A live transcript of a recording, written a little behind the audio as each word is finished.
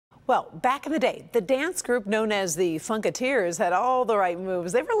Well, back in the day, the dance group known as the Funkateers had all the right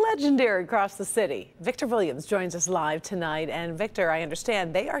moves. They were legendary across the city. Victor Williams joins us live tonight. And Victor, I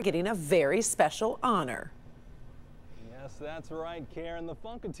understand they are getting a very special honor. Yes, that's right, Karen. The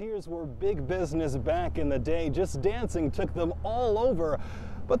Funkateers were big business back in the day. Just dancing took them all over.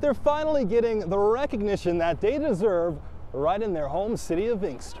 But they're finally getting the recognition that they deserve right in their home city of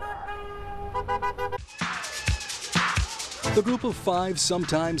Inkster. The group of 5,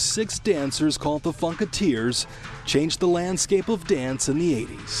 sometimes 6 dancers called the Funkateers changed the landscape of dance in the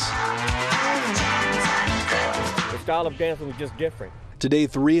 80s. The style of dancing was just different. Today,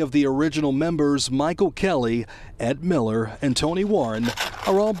 3 of the original members, Michael Kelly, Ed Miller, and Tony Warren,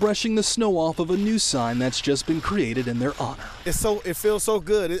 are all brushing the snow off of a new sign that's just been created in their honor. It feels so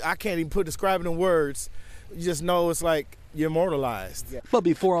good. I can't even describe it in words. You just know it's like you're immortalized. Yeah. But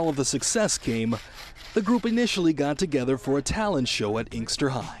before all of the success came, the group initially got together for a talent show at Inkster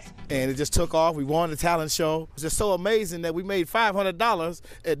High. And it just took off. We won the talent show. It was just so amazing that we made $500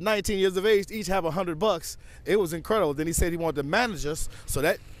 at 19 years of age, each have $100. It was incredible. Then he said he wanted to manage us, so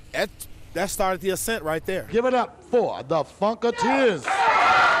that started the ascent right there. Give it up for the Funkateers.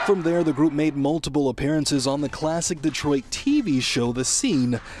 From there, the group made multiple appearances on the classic Detroit TV show The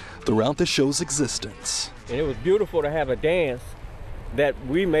Scene throughout the show's existence. And it was beautiful to have a dance that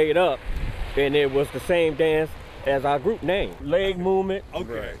we made up, and it was the same dance as our group name. Leg movement,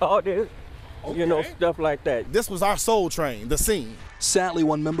 okay. All this, you know, stuff like that. This was our soul train, The Scene. Sadly,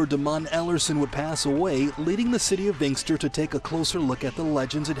 one member, Damon Ellerson, would pass away, leading the city of Inkster to take a closer look at the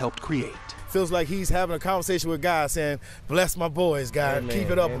legends it helped create. Feels like he's having a conversation with God saying, bless my boys, God, amen, keep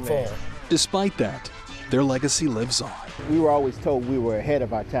it up and for them. Despite that, their legacy lives on. We were always told we were ahead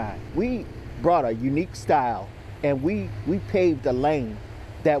of our time. We brought a unique style, and we paved a lane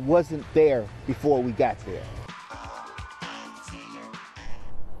that wasn't there before we got there.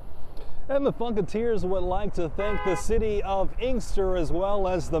 And the Funkateers would like to thank the city of Inkster as well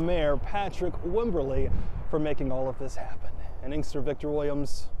as the mayor, Patrick Wimberly, for making all of this happen. In Inkster, Victor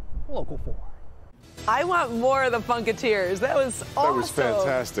Williams, Local 4. I want more of the Funkateers. That was awesome. That was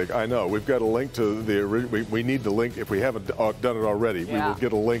fantastic. I know. We've got a link to the we need the link. If we haven't done it already, we will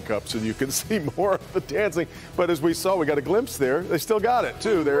get a link up so you can see more of the dancing. But as we saw, we got a glimpse there. They still got it,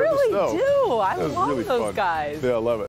 too. They're in the snow. Really do. I love love those guys. Yeah, I love it.